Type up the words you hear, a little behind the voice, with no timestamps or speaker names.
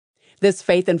This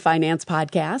Faith and Finance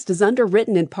podcast is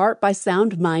underwritten in part by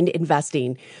Sound Mind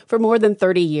Investing. For more than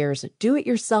 30 years,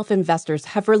 do-it-yourself investors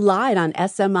have relied on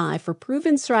SMI for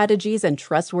proven strategies and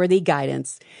trustworthy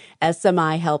guidance.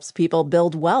 SMI helps people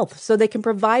build wealth so they can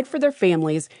provide for their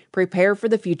families, prepare for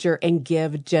the future, and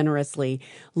give generously.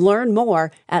 Learn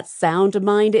more at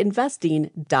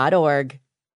soundmindinvesting.org.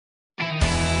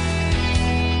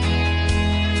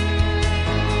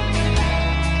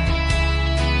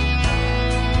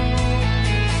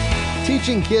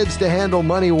 Teaching kids to handle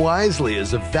money wisely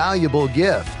is a valuable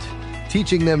gift.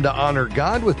 Teaching them to honor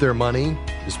God with their money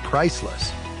is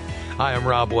priceless. Hi, I'm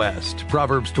Rob West.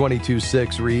 Proverbs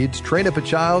 22:6 reads, "Train up a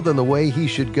child in the way he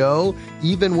should go.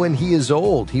 Even when he is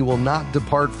old, he will not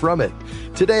depart from it."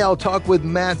 Today, I'll talk with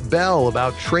Matt Bell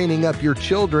about training up your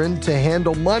children to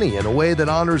handle money in a way that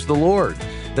honors the Lord.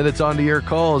 Then it's on to your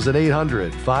calls at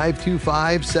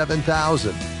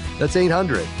 800-525-7000. That's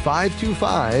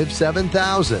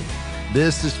 800-525-7000.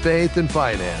 This is Faith and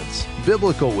Finance,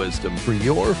 biblical wisdom for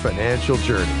your financial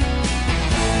journey.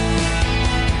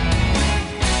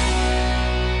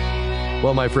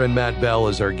 Well, my friend Matt Bell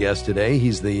is our guest today.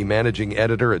 He's the managing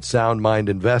editor at Sound Mind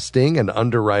Investing and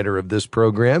underwriter of this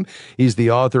program. He's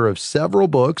the author of several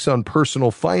books on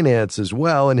personal finance as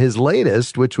well, and his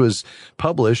latest, which was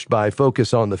published by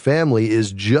Focus on the Family,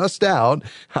 is just out.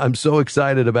 I'm so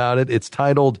excited about it. It's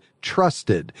titled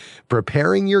Trusted: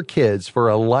 Preparing Your Kids for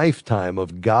a Lifetime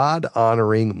of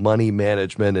God-Honoring Money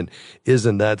Management. And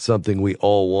isn't that something we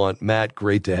all want? Matt,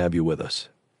 great to have you with us.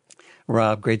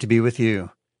 Rob, great to be with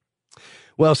you.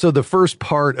 Well, so the first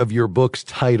part of your book's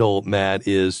title, Matt,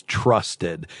 is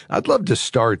Trusted. I'd love to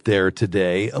start there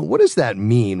today. What does that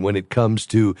mean when it comes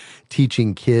to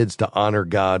teaching kids to honor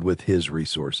God with His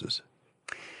resources?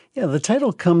 Yeah, the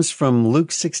title comes from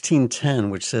Luke 16:10,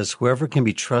 which says, "Whoever can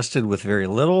be trusted with very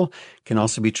little can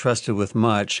also be trusted with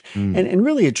much." And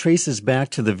really it traces back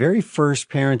to the very first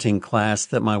parenting class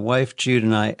that my wife Jude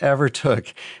and I ever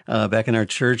took back in our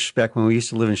church, back when we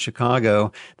used to live in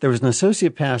Chicago. There was an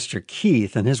associate pastor,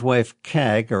 Keith, and his wife,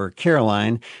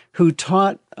 Caroline, who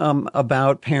taught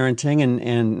about parenting,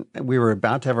 and we were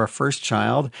about to have our first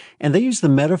child, and they used the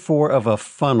metaphor of a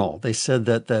funnel. They said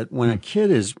that when a kid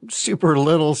is super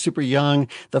little, super young,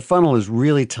 the funnel is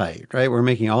really tight, right? We're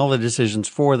making all the decisions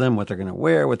for them, what they're going to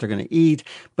wear, what they're going to eat.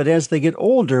 But as they get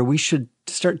older, we should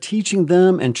start teaching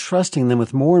them and trusting them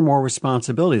with more and more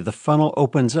responsibility. The funnel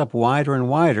opens up wider and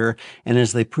wider, and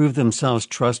as they prove themselves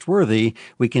trustworthy,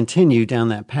 we continue down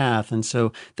that path. And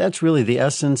so that's really the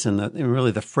essence and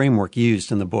really the framework used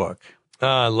in the book.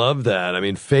 I love that. I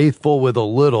mean, faithful with a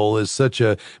little is such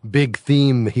a big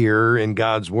theme here in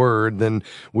God's Word. Then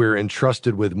we're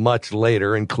entrusted with much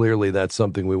later, and clearly that's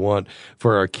something we want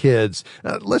for our kids.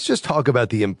 Let's just talk about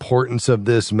the importance of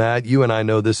this, Matt. You and I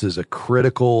know this is a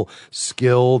critical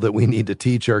skill that we need to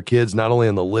teach our kids, not only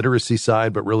on the literacy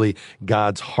side, but really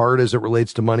God's heart as it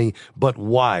relates to money. But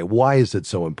why? Why is it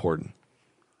so important?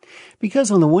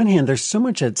 Because on the one hand, there's so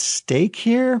much at stake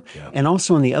here, and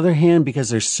also on the other hand,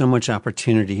 because there's so much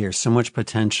opportunity here, so much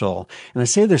potential. And I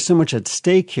say there's so much at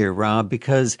stake here, Rob,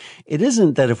 because it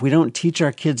isn't that if we don't teach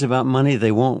our kids about money,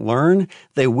 they won't learn.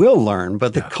 They will learn,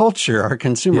 but the culture, our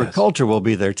consumer culture, will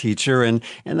be their teacher, and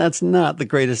that's not the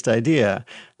greatest idea.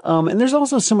 And there's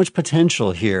also so much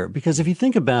potential here, because if you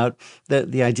think about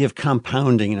the idea of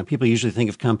compounding, people usually think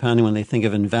of compounding when they think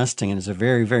of investing, and it's a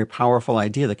very, very powerful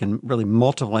idea that can really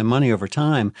multiply money over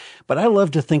time. But I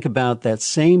love to think about that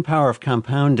same power of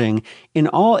compounding in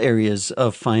all areas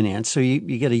of finance. So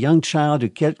you get a young child who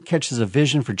catches a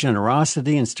vision for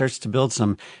generosity and starts to build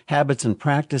some habits and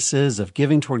practices of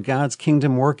giving toward God's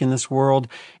kingdom work in this world.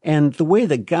 And the way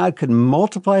that God could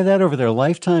multiply that over their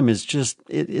lifetime is just,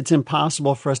 it's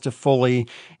impossible for us to fully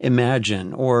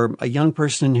imagine. Or a young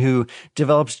person who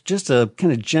develops just a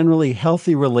kind of generally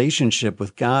healthy relationship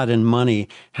with God and money,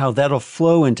 how that'll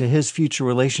flow into his future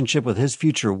relationship with his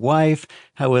future wife,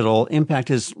 how it'll impact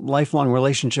his lifelong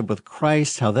relationship with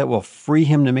Christ, how that will free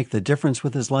him to make the difference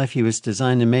with his life he was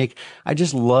designed to make. I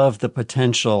just love the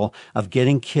potential of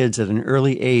getting kids at an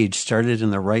early age started in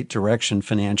the right direction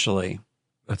financially.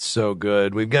 That's so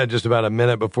good. We've got just about a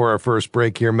minute before our first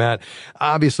break here, Matt.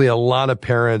 Obviously, a lot of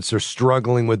parents are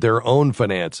struggling with their own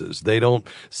finances. They don't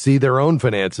see their own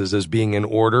finances as being in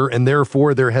order, and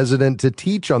therefore they're hesitant to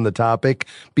teach on the topic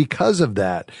because of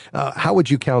that. How would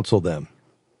you counsel them?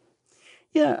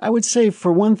 Yeah, I would say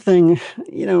for one thing,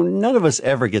 none of us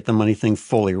ever get the money thing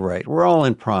fully right. We're all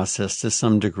in process to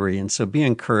some degree. And so be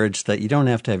encouraged that you don't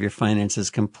have to have your finances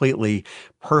completely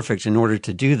perfect in order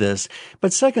to do this.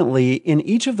 But secondly, in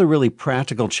each of the really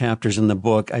practical chapters in the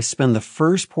book, I spend the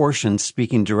first portion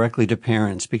speaking directly to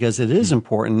parents because it is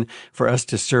important for us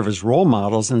to serve as role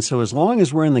models. And so as long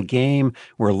as we're in the game,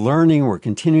 we're learning, we're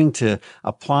continuing to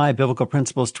apply biblical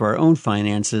principles to our own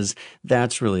finances,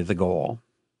 that's really the goal.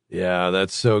 Yeah,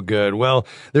 that's so good. Well,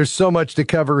 there's so much to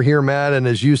cover here, Matt. And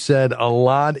as you said, a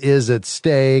lot is at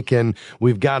stake and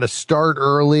we've got to start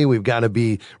early. We've got to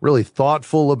be really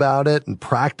thoughtful about it and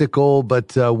practical.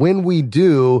 But when we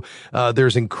do,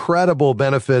 there's incredible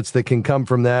benefits that can come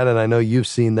from that. And I know you've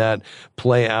seen that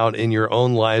play out in your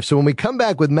own life. So when we come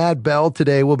back with Matt Bell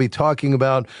today, we'll be talking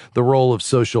about the role of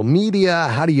social media.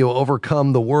 How do you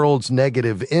overcome the world's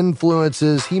negative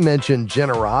influences? He mentioned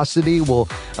generosity. We'll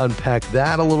unpack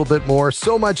that a little bit more.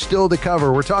 So much still to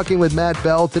cover. We're talking with Matt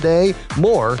Bell today.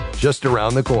 More just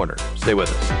around the corner. Stay with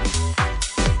us.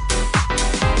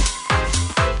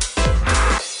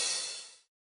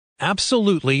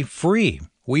 Absolutely free.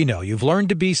 We know you've learned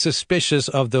to be suspicious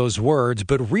of those words,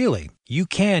 but really, you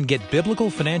can get biblical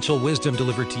financial wisdom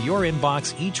delivered to your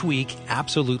inbox each week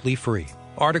absolutely free.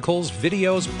 Articles,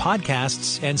 videos,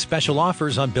 podcasts, and special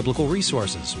offers on biblical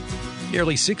resources.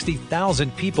 Nearly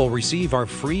 60,000 people receive our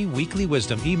free weekly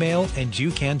wisdom email, and you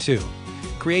can too.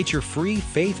 Create your free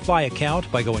FaithFi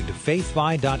account by going to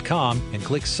faithfi.com and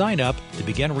click Sign Up to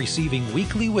begin receiving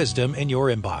weekly wisdom in your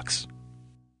inbox.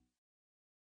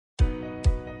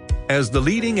 As the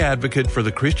leading advocate for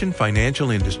the Christian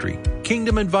financial industry,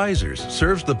 Kingdom Advisors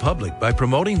serves the public by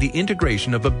promoting the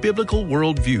integration of a biblical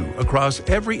worldview across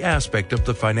every aspect of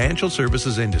the financial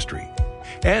services industry.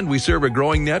 And we serve a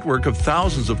growing network of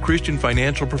thousands of Christian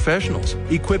financial professionals,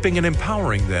 equipping and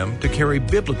empowering them to carry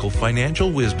biblical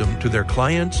financial wisdom to their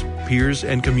clients, peers,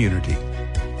 and community.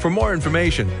 For more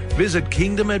information, visit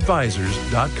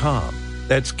kingdomadvisors.com.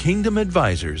 That's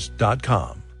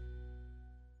kingdomadvisors.com.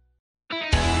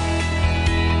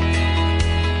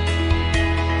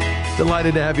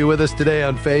 Delighted to have you with us today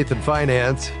on Faith and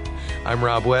Finance. I'm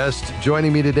Rob West.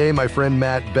 Joining me today, my friend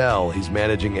Matt Bell. He's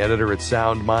managing editor at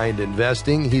Sound Mind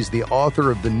Investing. He's the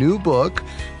author of the new book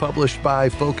published by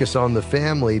Focus on the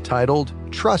Family titled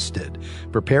Trusted,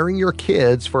 Preparing Your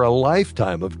Kids for a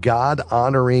Lifetime of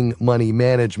God-Honoring Money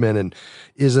Management. And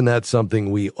isn't that something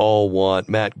we all want?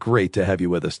 Matt, great to have you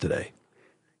with us today.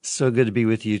 So good to be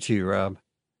with you too, Rob.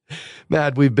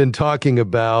 Matt, we've been talking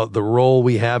about the role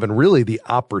we have and really the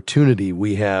opportunity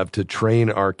we have to train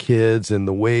our kids in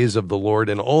the ways of the Lord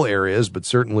in all areas, but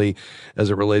certainly as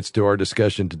it relates to our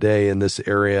discussion today in this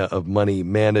area of money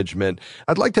management.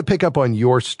 I'd like to pick up on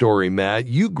your story, Matt.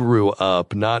 You grew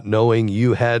up not knowing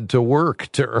you had to work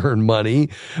to earn money,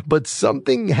 but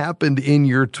something happened in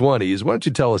your 20s. Why don't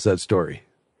you tell us that story?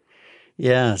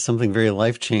 Yeah, something very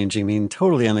life-changing. I mean,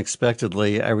 totally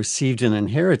unexpectedly, I received an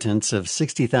inheritance of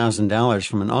 $60,000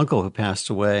 from an uncle who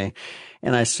passed away.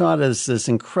 And I saw it as this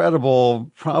incredible,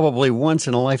 probably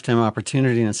once-in-a-lifetime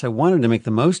opportunity, and so I wanted to make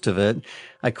the most of it.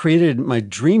 I created my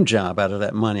dream job out of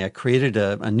that money. I created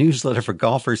a newsletter for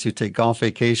golfers who take golf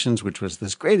vacations, which was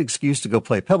this great excuse to go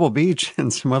play Pebble Beach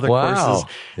and some other courses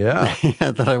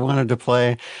that I wanted to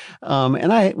play.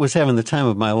 And I was having the time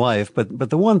of my life. But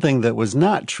the one thing that was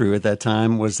not true at that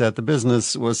time was that the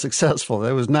business was successful.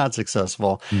 It was not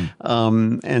successful.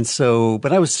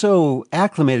 But I was so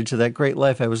acclimated to that great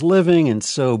life I was living and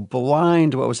so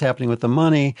blind to what was happening with the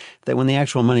money that when the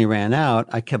actual money ran out,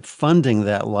 I kept funding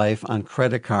that life on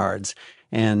credit cards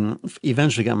and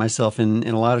eventually got myself in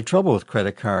a lot of trouble with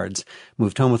credit cards.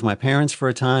 Moved home with my parents for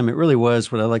a time. It really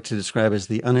was what I like to describe as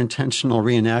the unintentional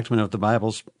reenactment of the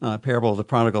Bible's parable of the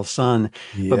prodigal son.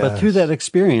 Yes. But through that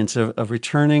experience of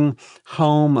returning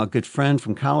home, a good friend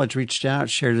from college reached out,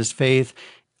 shared his faith.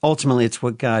 Ultimately, it's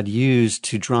what God used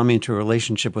to draw me into a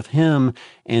relationship with him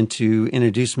and to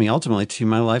introduce me ultimately to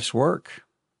my life's work.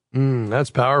 That's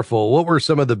powerful. What were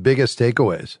some of the biggest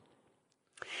takeaways?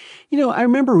 You know, I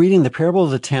remember reading the parable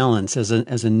of the talents as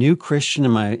a new Christian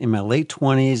in my late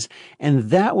 20s,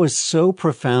 and that was so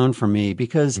profound for me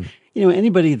because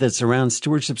anybody that's around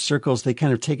stewardship circles, they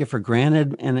kind of take it for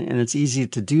granted, and it's easy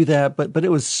to do that. But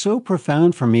it was so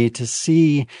profound for me to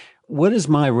see what is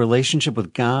my relationship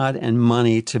with God and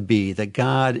money to be? That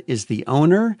God is the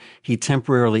owner. He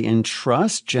temporarily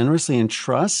generously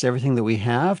entrusts everything that we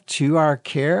have to our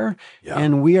care. Yeah.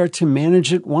 And we are to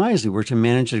manage it wisely. We're to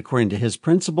manage it according to his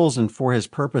principles and for his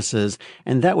purposes.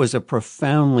 And that was a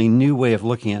profoundly new way of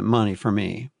looking at money for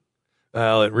me.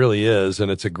 Well, it really is,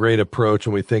 and it's a great approach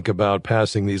when we think about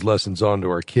passing these lessons on to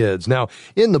our kids. Now,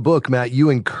 in the book, Matt, you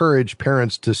encourage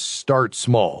parents to start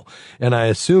small, and I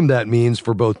assume that means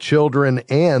for both children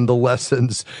and the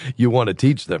lessons you want to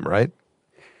teach them, right?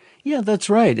 Yeah, that's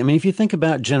right. I mean, if you think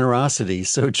about generosity,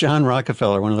 so John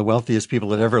Rockefeller, one of the wealthiest people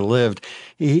that ever lived,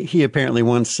 he apparently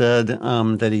once said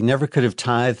that he never could have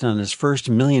tithed on his first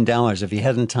 $1 million if he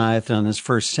hadn't tithed on his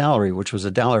first salary, which was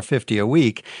 $1.50 a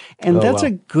week. And that's a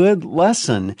good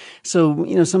lesson.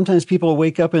 So, sometimes people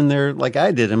wake up in their, like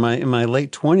I did in my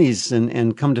late 20s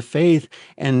and come to faith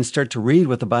and start to read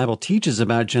what the Bible teaches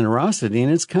about generosity.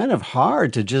 And it's kind of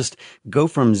hard to just go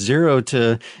from zero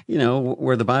to,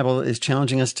 where the Bible is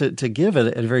challenging us to give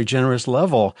it at a very generous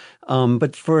level.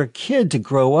 But for a kid to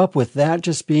grow up with that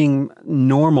just being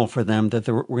normal for them, that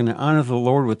we're going to honor the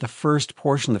Lord with the first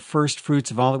portion, the first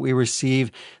fruits of all that we receive,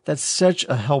 that's such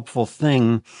a helpful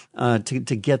thing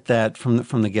to get that from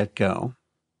the get-go.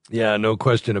 Yeah, no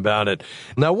question about it.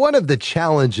 Now, one of the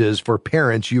challenges for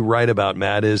parents you write about,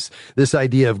 Matt, is this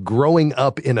idea of growing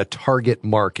up in a target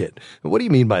market. What do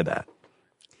you mean by that?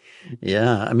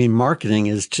 Yeah. I mean, marketing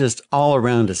is just all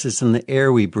around us. It's in the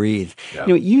air we breathe. Yeah.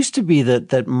 It used to be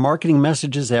that marketing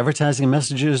messages, advertising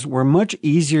messages were much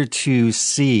easier to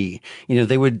see.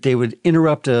 They would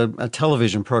interrupt a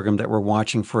television program that we're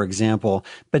watching, for example.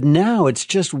 But now it's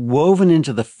just woven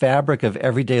into the fabric of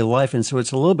everyday life. And so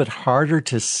it's a little bit harder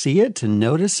to see it, to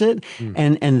notice it.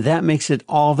 And that makes it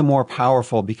all the more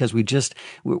powerful because we're just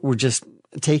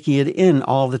taking it in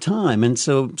all the time. And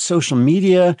so social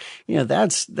media,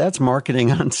 that's marketing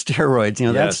on steroids.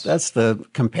 Yes. That's the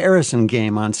comparison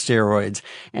game on steroids.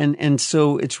 And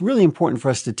so it's really important for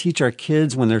us to teach our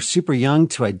kids when they're super young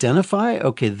to identify,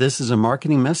 okay, this is a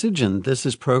marketing message and this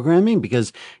is programming,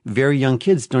 because very young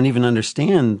kids don't even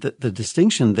understand the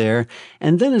distinction there.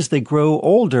 And then as they grow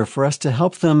older, for us to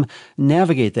help them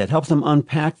navigate that, help them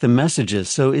unpack the messages.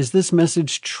 So is this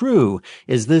message true?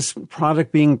 Is this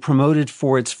product being promoted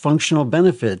for its functional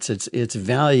benefits, its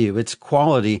value, its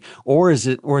quality, or is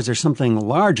there something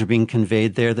larger being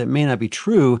conveyed there that may not be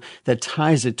true that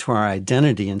ties it to our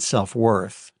identity and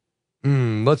self-worth?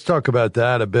 Let's talk about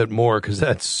that a bit more, because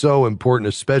that's so important,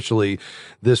 especially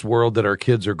this world that our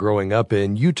kids are growing up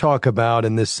in. You talk about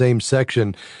in this same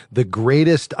section, the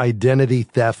greatest identity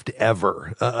theft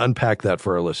ever. Unpack that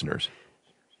for our listeners.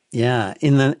 Yeah,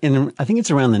 I think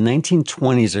it's around the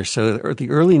 1920s or so, or the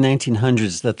early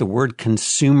 1900s, that the word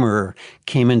consumer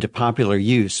came into popular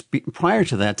use. Prior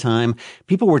to that time,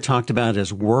 people were talked about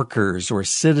as workers or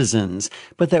citizens.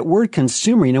 But that word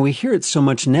consumer, we hear it so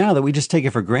much now that we just take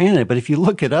it for granted. But if you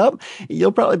look it up,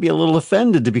 you'll probably be a little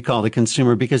offended to be called a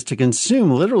consumer, because to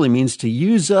consume literally means to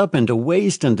use up and to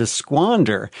waste and to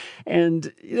squander.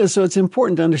 And so it's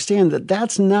important to understand that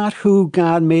that's not who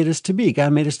God made us to be.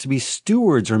 God made us to be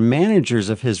stewards or managers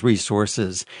of his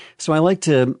resources. So I like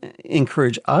to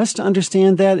encourage us to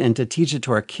understand that and to teach it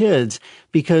to our kids,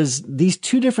 because these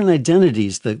two different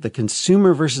identities, the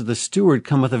consumer versus the steward,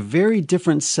 come with a very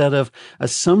different set of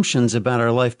assumptions about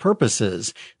our life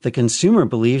purposes. The consumer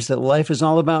believes that life is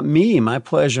all about me, my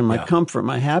pleasure, my comfort,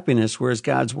 my happiness, whereas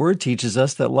God's word teaches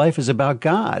us that life is about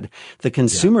God. The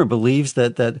consumer believes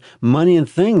that money and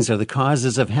things are the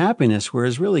causes of happiness,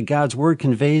 whereas really God's word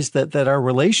conveys that our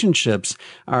relationships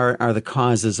are the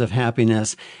causes of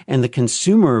happiness. And the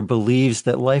consumer believes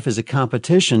that life is a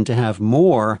competition to have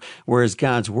more, whereas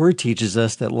God's word teaches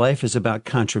us that life is about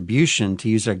contribution, to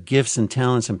use our gifts and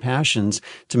talents and passions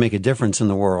to make a difference in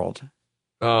the world.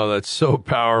 Oh, that's so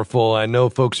powerful. I know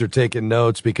folks are taking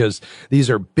notes, because these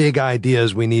are big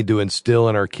ideas we need to instill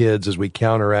in our kids as we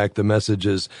counteract the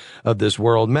messages of this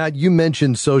world. Matt, you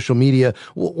mentioned social media.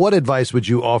 What advice would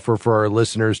you offer for our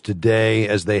listeners today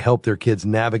as they help their kids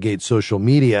navigate social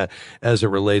media as it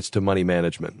relates to money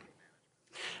management?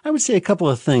 I would say a couple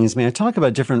of things. I talk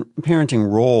about different parenting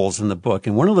roles in the book,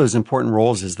 and one of those important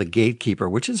roles is the gatekeeper,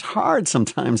 which is hard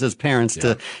sometimes as parents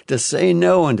to say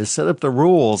no and to set up the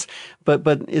rules. But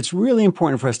it's really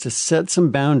important for us to set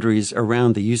some boundaries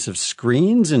around the use of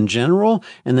screens in general,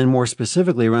 and then more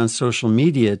specifically around social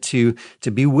media, to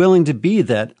be willing to be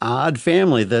that odd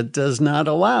family that does not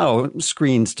allow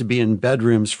screens to be in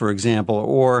bedrooms, for example,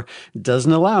 or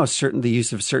doesn't allow the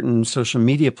use of certain social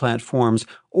media platforms.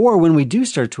 Or when we do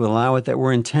start to allow it, that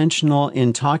we're intentional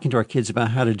in talking to our kids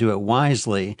about how to do it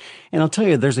wisely. And I'll tell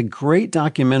you, there's a great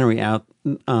documentary out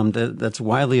that's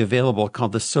widely available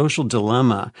called The Social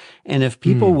Dilemma. And if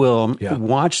people will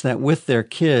watch that with their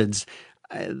kids,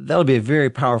 that'll be a very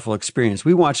powerful experience.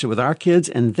 We watched it with our kids,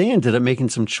 and they ended up making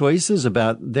some choices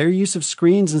about their use of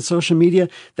screens and social media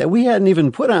that we hadn't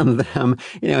even put on them,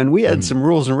 and we had some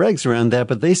rules and regs around that,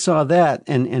 but they saw that,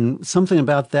 and something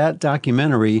about that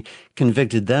documentary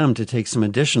convicted them to take some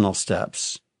additional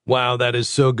steps. Wow, that is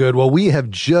so good. Well, we have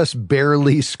just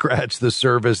barely scratched the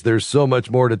surface. There's so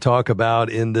much more to talk about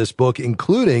in this book,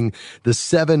 including the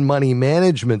 7 money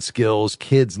management skills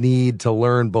kids need to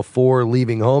learn before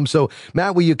leaving home. So,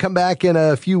 Matt, will you come back in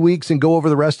a few weeks and go over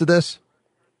the rest of this?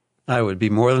 I would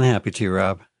be more than happy to,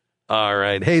 Rob. All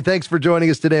right. Hey, thanks for joining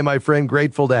us today, my friend.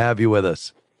 Grateful to have you with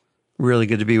us. Really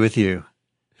good to be with you.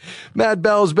 Matt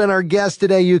Bell's been our guest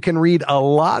today. You can read a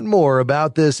lot more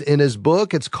about this in his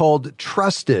book. It's called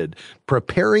Trusted: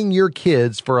 Preparing Your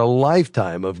Kids for a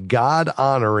Lifetime of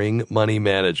God-Honoring Money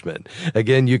Management.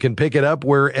 Again, you can pick it up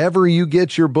wherever you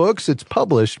get your books. It's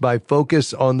published by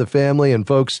Focus on the Family. And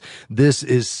folks, this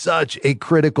is such a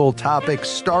critical topic.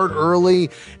 Start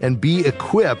early and be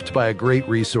equipped by a great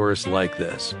resource like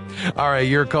this. All right,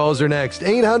 your calls are next.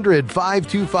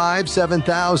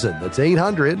 800-525-7000. That's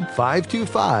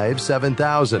 800-525-7000.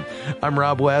 I'm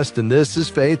Rob West, and this is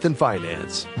Faith and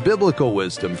Finance, biblical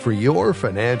wisdom for your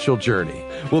financial journey.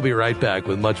 We'll be right back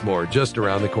with much more just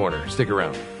around the corner. Stick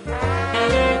around.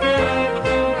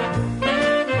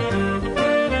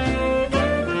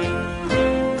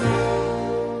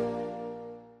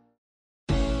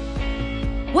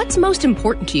 What's most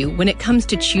important to you when it comes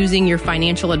to choosing your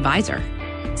financial advisor?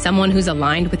 Someone who's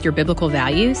aligned with your biblical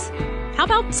values? How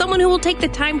about someone who will take the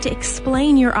time to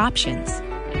explain your options?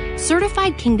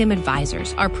 Certified Kingdom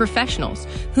Advisors are professionals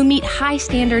who meet high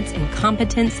standards in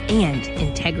competence and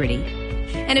integrity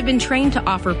and have been trained to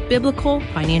offer biblical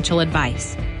financial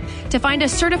advice. To find a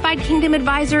Certified Kingdom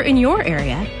Advisor in your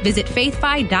area, visit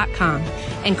faithfi.com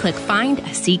and click Find a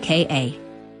CKA.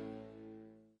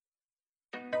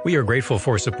 We are grateful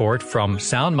for support from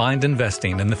Sound Mind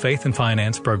Investing in the Faith and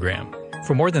Finance program.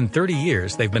 For more than 30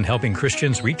 years, they've been helping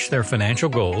Christians reach their financial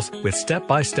goals with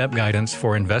step-by-step guidance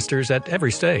for investors at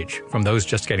every stage, from those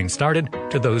just getting started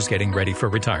to those getting ready for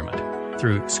retirement.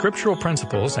 Through scriptural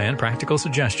principles and practical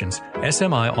suggestions,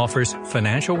 SMI offers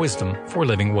financial wisdom for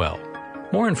living well.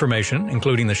 More information,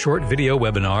 including the short video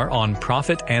webinar on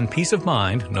profit and peace of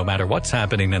mind, no matter what's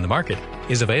happening in the market,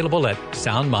 is available at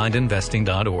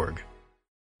soundmindinvesting.org.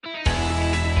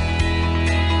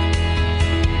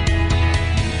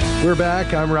 We're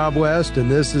back. I'm Rob West,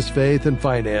 and this is Faith and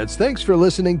Finance. Thanks for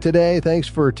listening today. Thanks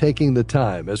for taking the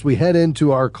time. As we head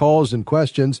into our calls and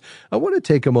questions, I want to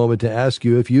take a moment to ask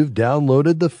you if you've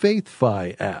downloaded the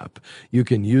FaithFi app. You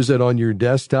can use it on your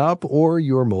desktop or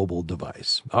your mobile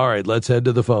device. All right, let's head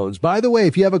to the phones. By the way,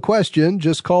 if you have a question,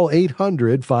 just call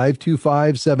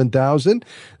 800-525-7000.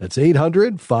 That's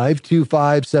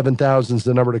 800-525-7000 is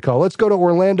the number to call. Let's go to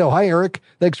Orlando. Hi, Eric.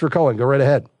 Thanks for calling. Go right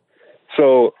ahead.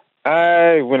 So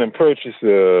I went and purchased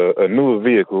a newer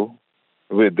vehicle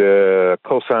with the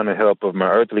co-signing help of my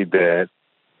earthly dad,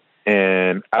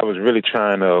 and I was really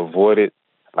trying to avoid it.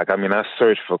 I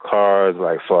searched for cars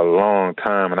for a long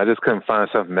time, and I just couldn't find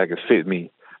something that could fit me.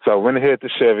 So I went ahead to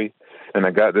Chevy, and I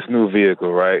got this new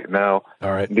vehicle right now. All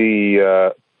right.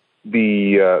 The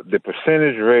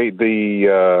percentage rate,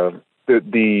 the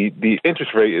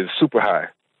interest rate is super high.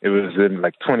 It was in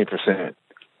 20%,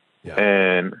 Yeah.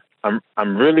 and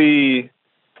I'm really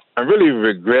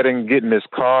regretting getting this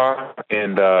car,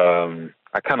 and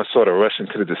I kind of sort of rushed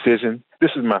into the decision.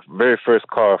 This is my very first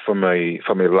car from a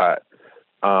lot.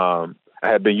 I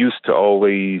had been used to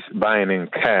always buying in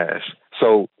cash.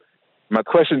 So my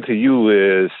question to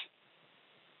you is,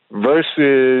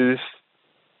 versus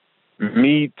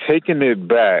me taking it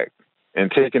back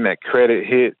and taking that credit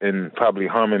hit and probably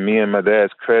harming me and my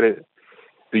dad's credit,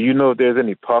 do you know if there's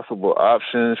any possible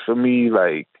options for me,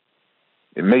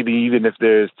 and maybe even if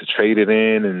there's to trade it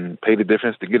in and pay the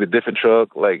difference to get a different truck,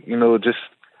 just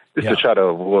to try to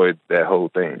avoid that whole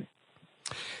thing?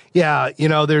 Yeah,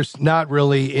 there's not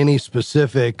really any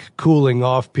specific cooling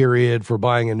off period for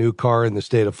buying a new car in the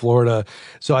state of Florida.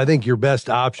 So I think your best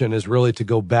option is really to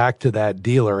go back to that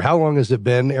dealer. How long has it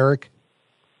been, Eric?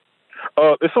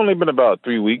 It's only been about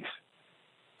 3 weeks.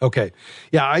 Okay.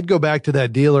 Yeah, I'd go back to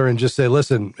that dealer and just say,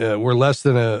 listen, we're less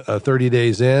than a 30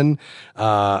 days in.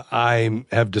 I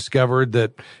have discovered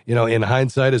that, in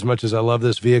hindsight, as much as I love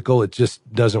this vehicle, it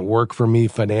just doesn't work for me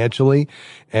financially.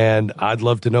 And I'd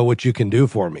love to know what you can do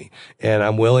for me. And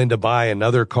I'm willing to buy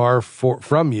another car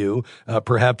from you,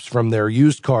 perhaps from their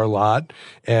used car lot.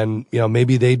 And,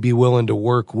 maybe they'd be willing to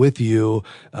work with you,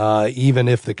 even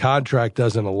if the contract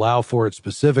doesn't allow for it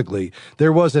specifically.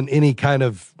 There wasn't any kind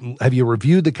of, have you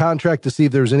reviewed the the contract to see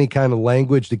if there's any kind of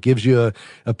language that gives you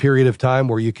a period of time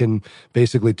where you can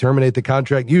basically terminate the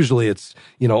contract? Usually it's,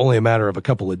 only a matter of a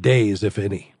couple of days, if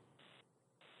any.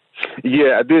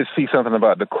 Yeah, I did see something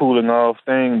about the cooling off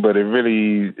thing, but it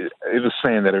was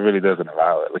saying that it really doesn't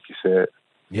allow it, like you said.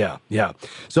 Yeah.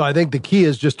 So I think the key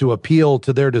is just to appeal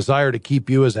to their desire to keep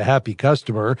you as a happy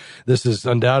customer. This is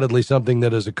undoubtedly something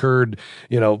that has occurred,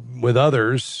 with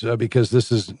others, because this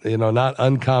is, not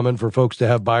uncommon for folks to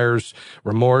have buyer's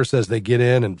remorse as they get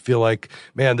in and feel like,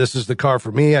 man, this is the car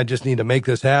for me. I just need to make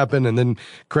this happen. And then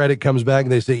credit comes back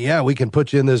and they say, yeah, we can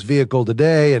put you in this vehicle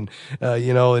today. And,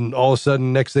 and all of a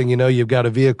sudden, next thing you know, you've got a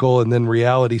vehicle, and then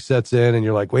reality sets in and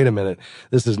you're like, wait a minute,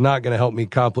 this is not going to help me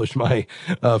accomplish my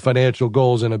financial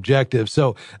goals and objectives.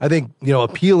 So I think,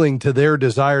 appealing to their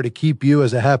desire to keep you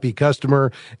as a happy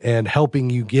customer and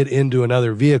helping you get into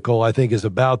another vehicle, I think is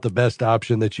about the best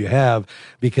option that you have,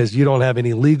 because you don't have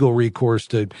any legal recourse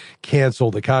to cancel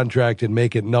the contract and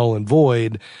make it null and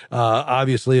void.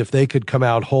 Obviously, if they could come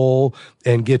out whole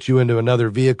and get you into another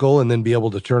vehicle and then be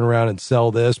able to turn around and sell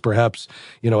this, perhaps,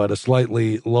 at a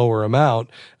slightly lower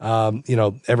amount,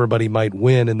 everybody might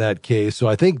win in that case. So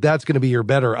I think that's going to be your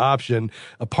better option.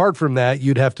 Apart from that,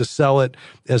 you'd have to sell it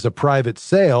as a private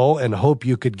sale and hope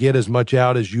you could get as much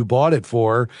out as you bought it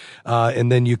for.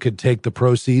 And then you could take the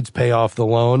proceeds, pay off the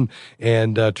loan,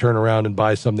 and turn around and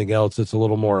buy something else that's a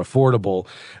little more affordable.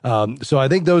 So I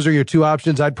think those are your two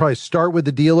options. I'd probably start with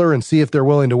the dealer and see if they're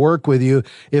willing to work with you.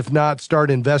 If not,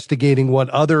 start investigating what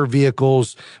other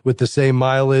vehicles with the same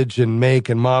mileage and make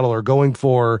and model are going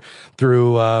for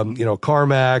through,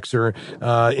 CarMax or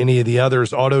any of the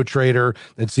others, Auto Trader,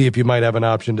 and see if you might have an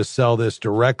option to sell this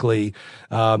directly.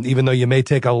 Even though you may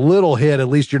take a little hit, at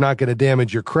least you're not going to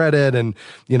damage your credit and,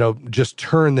 just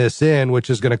turn this in, which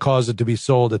is going to cause it to be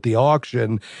sold at the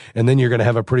auction. And then you're going to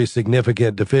have a pretty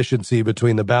significant deficiency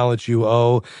between the balance you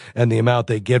owe and the amount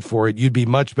they get for it. You'd be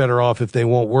much better off if they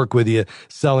won't work with you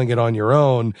selling it on your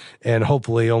own and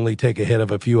hopefully only take a hit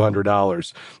of a few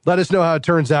 $100s. Let us know how it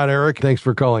turns out, Eric. Thanks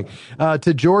for calling.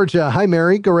 To Georgia. Hi,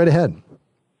 Mary. Go right ahead.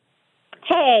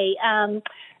 Hey,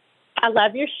 I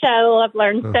love your show. I've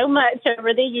learned so much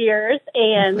over the years,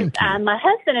 and my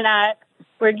husband and I,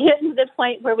 we're getting to the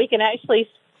point where we can actually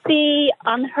see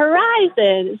on the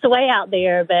horizon. It's way out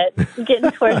there, but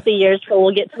getting towards the years where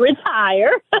we'll get to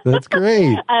retire. That's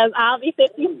great. I'll be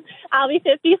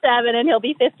 57, and he'll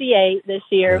be 58 this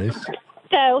year. Nice.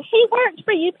 So he worked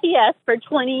for UPS for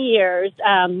 20 years.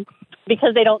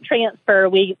 Because they don't transfer,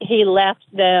 he left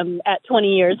them at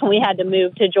 20 years when we had to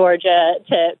move to Georgia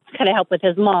to kind of help with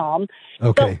his mom.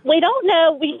 Okay. But we don't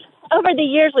know. Over the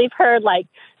years, we've heard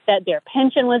that their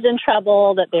pension was in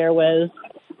trouble, that there was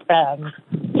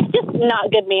just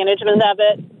not good management of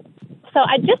it. So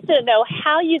I just didn't know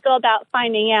how you go about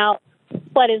finding out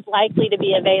what is likely to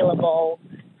be available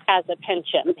as a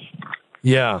pension.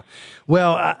 Yeah.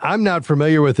 Well, I'm not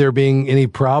familiar with there being any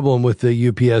problem with the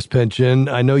UPS pension.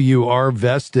 I know you are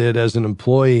vested as an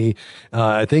employee,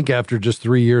 I think after just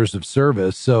 3 years of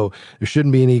service. So there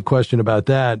shouldn't be any question about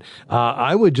that.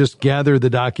 I would just gather the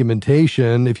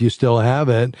documentation, if you still have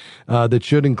it, that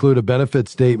should include a benefit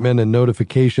statement and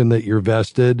notification that you're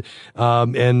vested.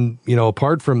 And,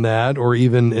 apart from that, or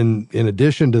even in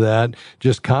addition to that,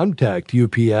 just contact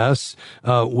UPS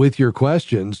with your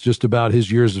questions just about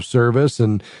his years of service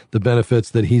and the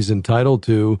benefits that he's entitled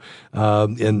to,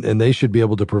 and they should be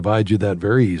able to provide you that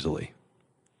very easily.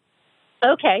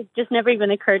 Okay, just never even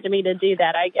occurred to me to do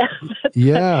that, I guess.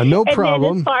 Yeah, no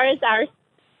problem.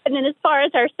 And then as far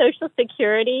as our Social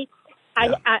Security,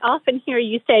 I often hear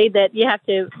you say that you have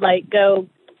to go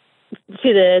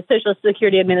to the Social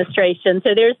Security Administration.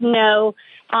 So there's no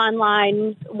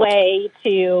online way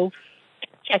to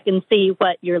check and see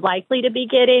what you're likely to be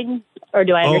getting. Or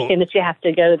do I understand that you have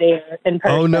to go there in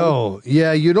person? Oh, no.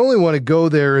 Yeah, you'd only want to go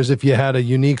there as if you had a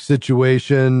unique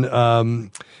situation,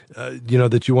 that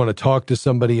you want to talk to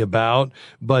somebody about.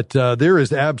 But there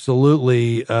is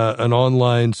absolutely an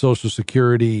online Social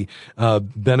Security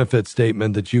benefit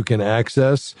statement that you can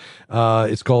access.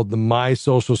 It's called the My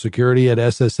Social Security at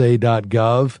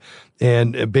SSA.gov.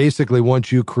 And basically,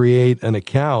 once you create an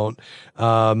account,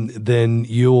 then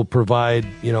you'll provide,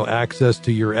 access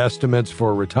to your estimates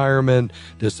for retirement,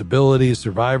 disability,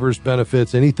 survivor's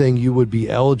benefits. Anything you would be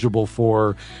eligible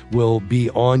for will be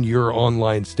on your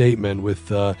online statement with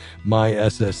My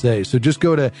SSA. So just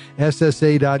go to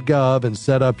SSA.gov and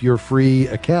set up your free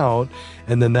account,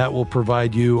 and then that will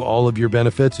provide you all of your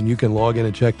benefits, and you can log in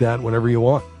and check that whenever you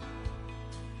want.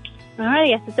 All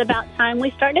right, I guess it's about time we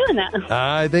start doing that.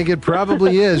 I think it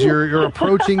probably is. You're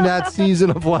approaching that season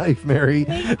of life, Mary.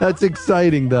 That's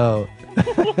exciting, though.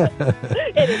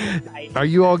 It is exciting. Are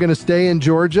you all going to stay in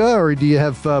Georgia, or do you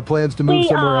have plans to move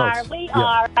somewhere else? We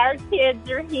are. Our kids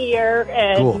are here,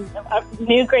 and Cool. our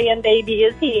new grandbaby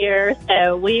is here,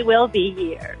 so we will be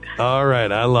here. All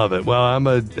right, I love it. Well, I'm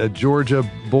a Georgia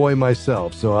boy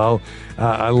myself, so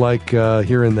I like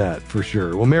hearing that for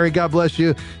sure. Well, Mary, God bless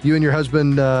you. You and your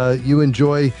husband, you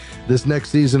enjoy this next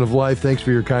season of life. Thanks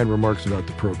for your kind remarks about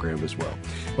the program as well.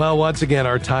 Well, once again,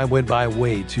 our time went by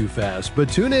way too fast, but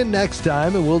tune in next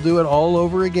time and we'll do it all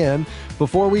over again.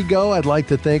 Before we go, I'd like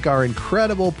to thank our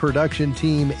incredible production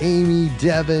team, Amy,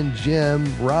 Devin, Jim,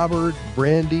 Robert,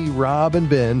 Brandy, Rob, and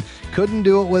Ben. Couldn't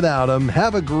do it without them.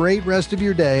 Have a great rest of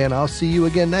your day, and I'll see you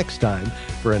again next time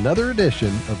for another edition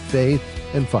of Faith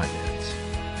and Finance.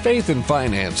 Faith and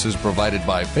Finance is provided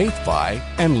by FaithFi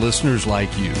and listeners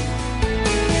like you.